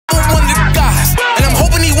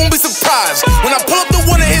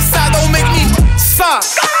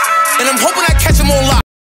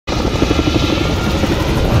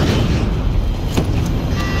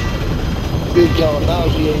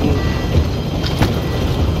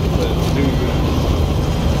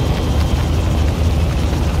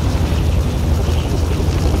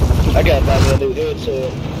act like I do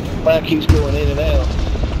headset. Mine keeps going in and out.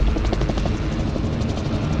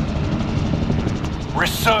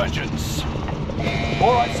 Resurgence.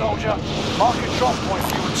 All right, soldier. Mark a drop point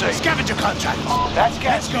for your team. Scavenger contract. That's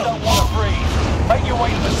gas you don't want to breathe. Make your way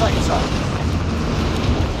to the safe zone.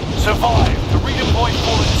 Survive to redeploy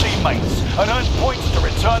fallen teammates and earn points to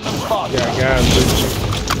return them faster. Yeah, guys.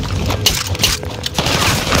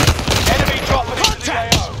 Enemy dropping into the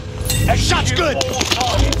AO. Shot's good. All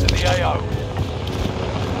targets in the AO.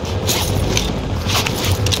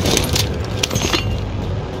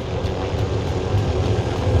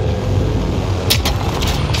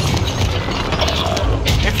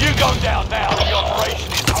 If you go down now, the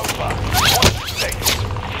operation is over. Watch the six.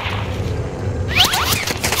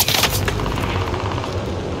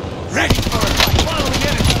 Ready for it. Following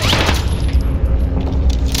enemy.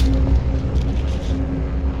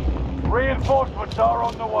 Reinforcements are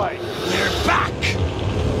on the way. We're back.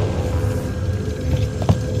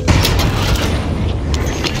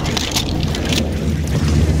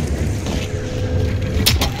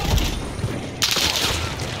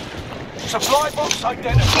 Supply box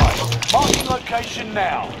identified. Marking location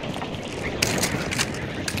now.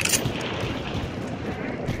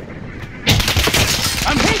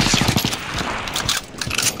 I'm hit.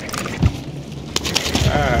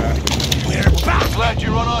 We're back. Glad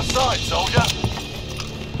you're on our side, soldier.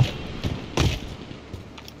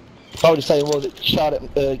 Probably the same one that shot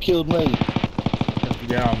at, killed me. The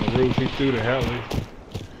guy on the roof, he threw the heli.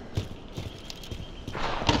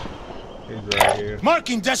 He's right here.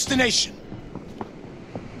 Marking destination.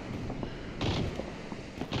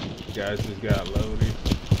 Guys just got loaded.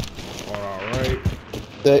 On our right.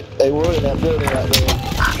 They were in that building right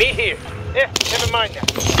there. Me here. Yeah, never mind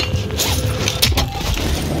that.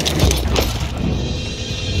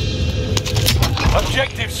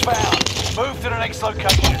 Objectives found. Move to the next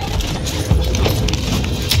location.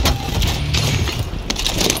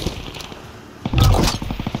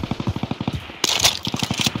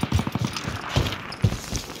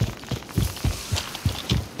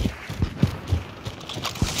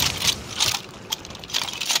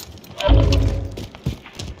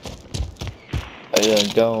 They done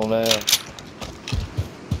gone now.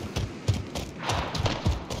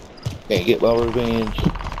 Can't get my revenge.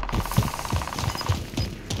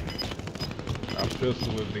 I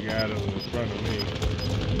pistol with the guy that was in front of me.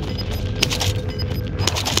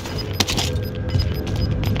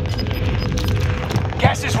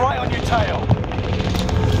 Gas is right on your tail.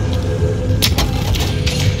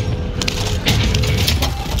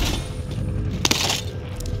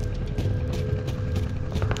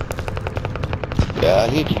 Yeah, I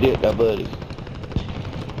hit you, didn't I, buddy?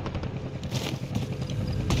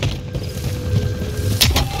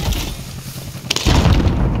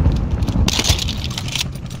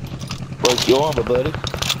 Broke your armor, buddy.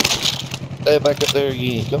 Stay back up there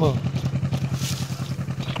again. Come on.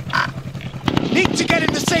 Need to get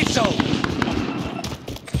in the safe zone.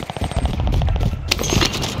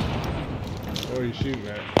 What are you shooting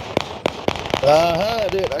at?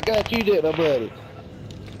 I got you, didn't I, buddy?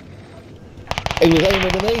 He was aiming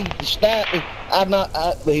at me to snipe me.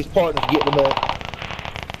 But his partner's getting him up.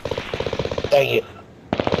 Dang it.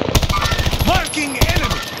 Marking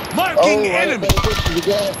enemy. Marking enemy.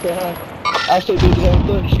 I still do the whole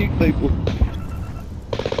thing, shoot people.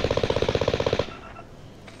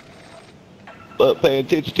 But pay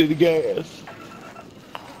attention to the gas.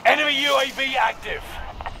 Enemy UAV active.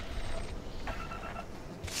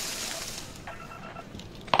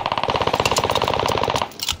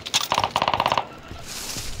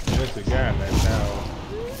 There's a guy in that tower.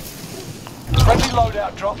 Friendly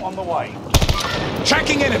loadout drop on the way.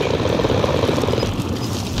 Tracking enemy.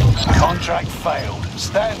 Contract failed.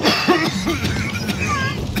 Stand down.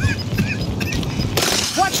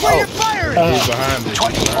 Watch where you're firing. He's behind me.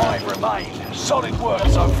 25 remain. Solid work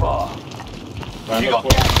so far. Behind You the got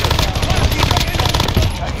corner. gas.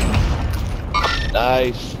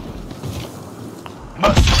 Nice.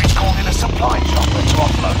 Mercenaries called in a supply chopper to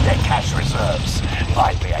offload their cash reserves.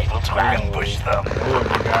 Might be able to ambush them. Oh,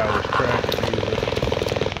 the guy was tracking me.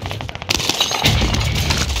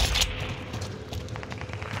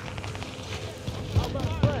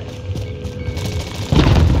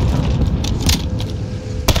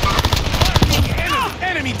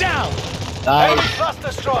 Enemy down. Enemy Nice.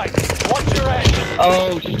 cluster strike. Watch your head.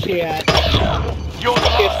 Oh, shit. You're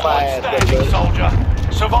the Kiss last my one ass, standing, baby. soldier.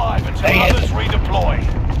 Survive until Dang it. others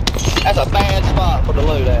redeploy. That's a bad spot for the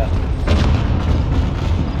loadout.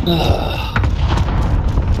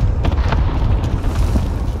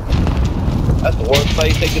 That's the worst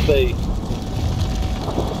place it could be.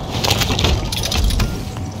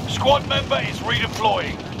 Squad member is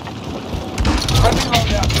redeploying. Friendly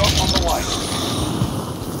loadout drop on the way.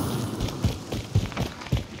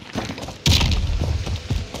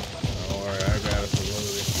 Alright, I got it for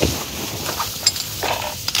loading.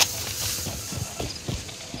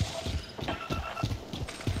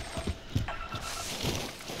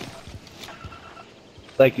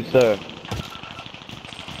 Thank you, sir.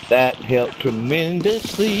 That helped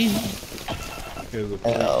tremendously. Here's a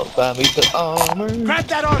plate. Now find me some armor. Grab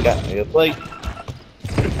that armor. Got me a plate.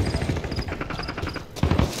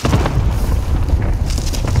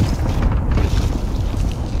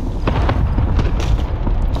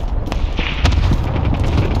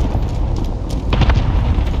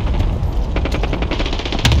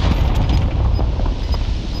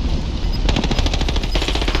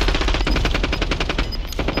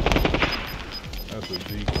 That's a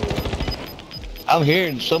decoy. I'm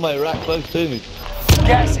hearing somebody right close to me.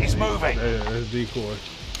 Gas is moving. That's decoy.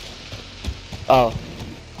 Oh.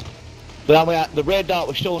 But I mean, the red dot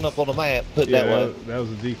was showing up on the map, put it Yeah, that way. that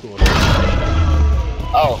was a decoy.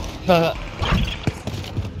 Oh.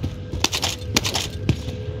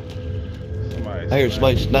 I hear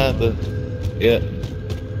somebody sniping. Yeah.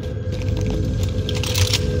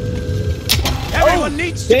 Everyone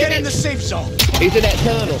needs to damn get in it. the safe zone. He's in that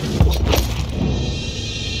tunnel.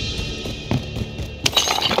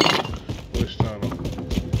 Which tunnel?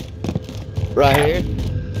 Right here.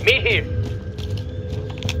 Meet here.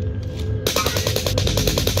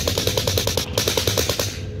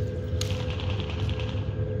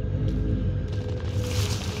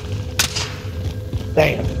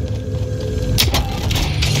 Damn.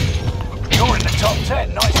 You're in the top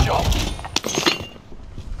 10. Nice job.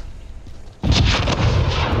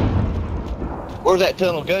 Where's that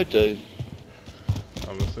tunnel go to?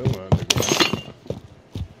 I'm assuming underground.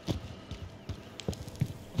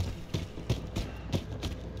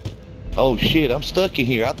 Oh shit, I'm stuck in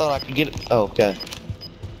here. I thought I could get it. Oh, okay.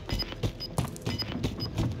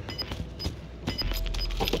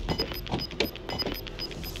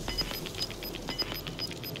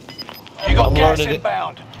 You got I'm gas learning it.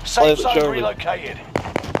 inbound. Play Safe the zone server. relocated.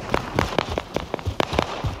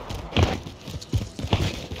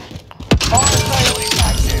 Fire sale is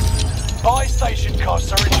active. Buy station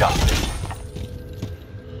costs are adjusted.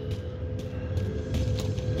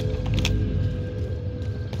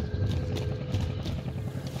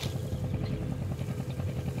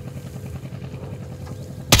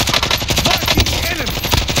 Marking enemy.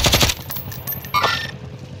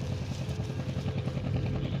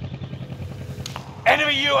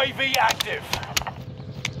 Enemy UAV active.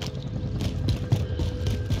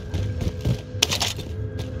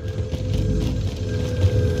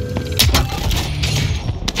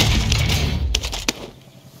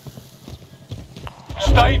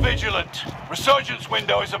 Stay vigilant. Resurgence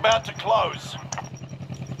window is about to close.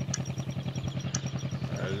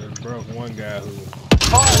 I just broke one guy who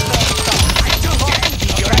Fire sale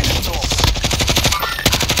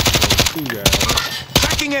two guys.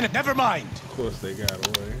 Tracking enemy. Never mind. Of course they got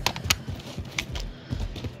away.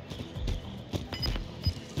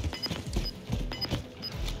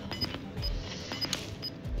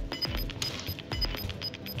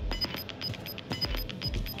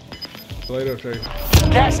 Later, Tracy.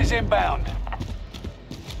 gas is inbound.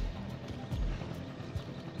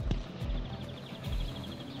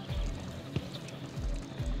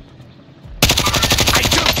 I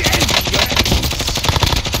took the enemy. Your enemies.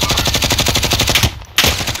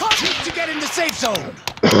 Caution to get in the safe zone.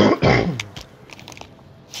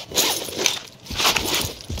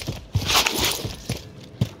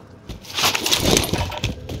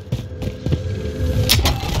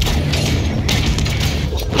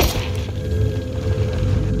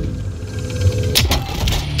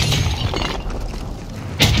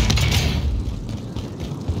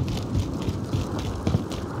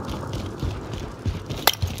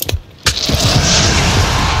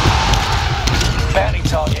 Bounty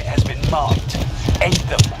target has been marked. End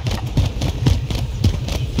them.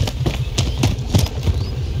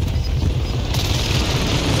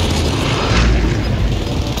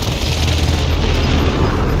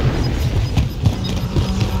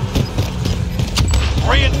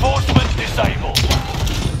 Reinforcement disabled.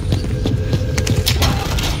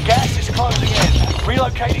 Gas is closing in.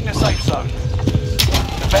 Relocating the safe zone.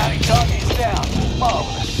 The bounty target is down.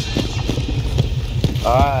 Marvelous.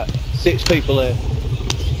 Alright. 6 people there.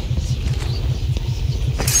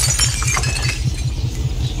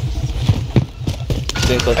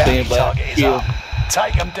 Think I see Bounty him back. target is Kill. up.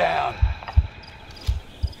 Take them down.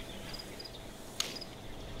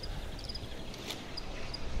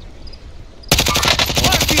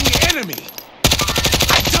 Marking enemy.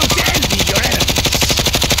 I took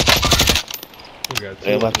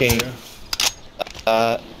Damn, I can't.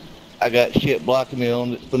 Yeah. I got shit blocking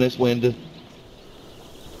me from this window.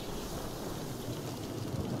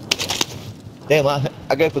 Damn,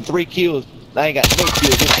 I go for 3 kills. I ain't got no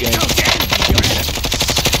kills this game.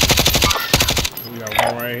 We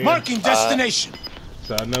got one right here. Marking destination.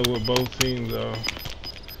 So I know what both teams are.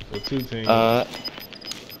 Or 2 teams.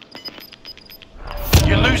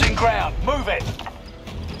 You're losing ground. Move it.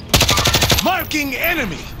 Marking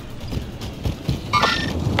enemy.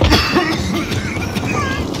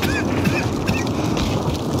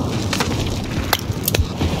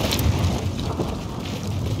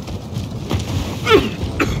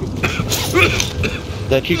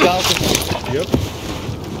 That you talking? Yep.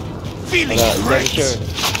 Feeling Very great. sure.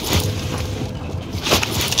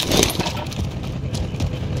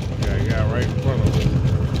 Yeah, you got right in front of us.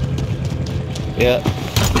 Yeah.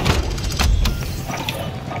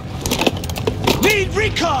 Need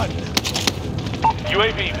recon.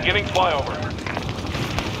 UAV beginning flyover.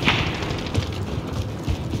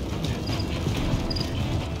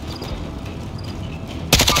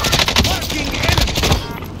 Marking enemy.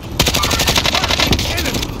 Marking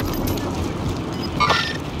enemy.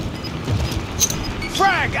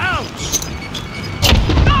 Frag out.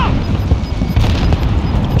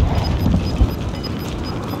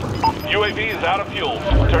 UAV is out of fuel.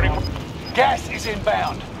 Returning. Gas is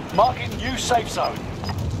inbound. Marking new safe zone.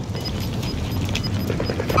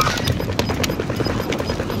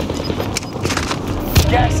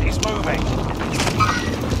 Gas is moving.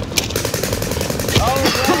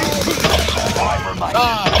 5 remain.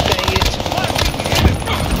 Ah, dang it.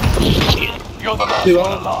 You're the last 2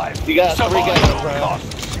 one on. alive. You got 3 Survive guys at all around. costs.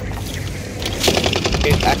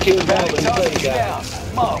 I killed one, Bounty but he target played down.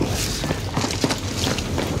 guy. Marvelous.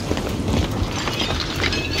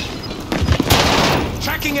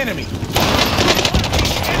 Tracking enemy.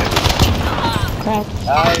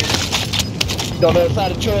 Alright. On the other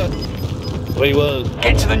side of the truck. Where he was.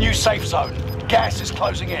 Get to the new safe zone. Gas is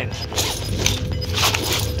closing in.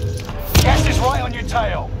 Gas is right on your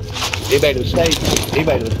tail. He made a mistake. He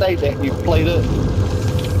made a mistake that you played up.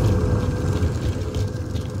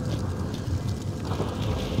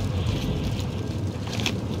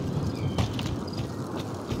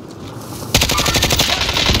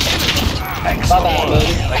 Excellent Bye-bye, work.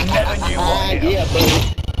 buddy. They never knew what hit 'em. Yeah, buddy.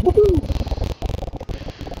 Woohoo.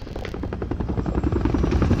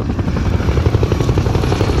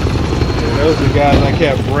 Yeah, those are the guys I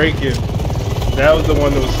kept breaking. That was the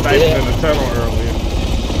one that was sniping Yeah. in the tunnel earlier.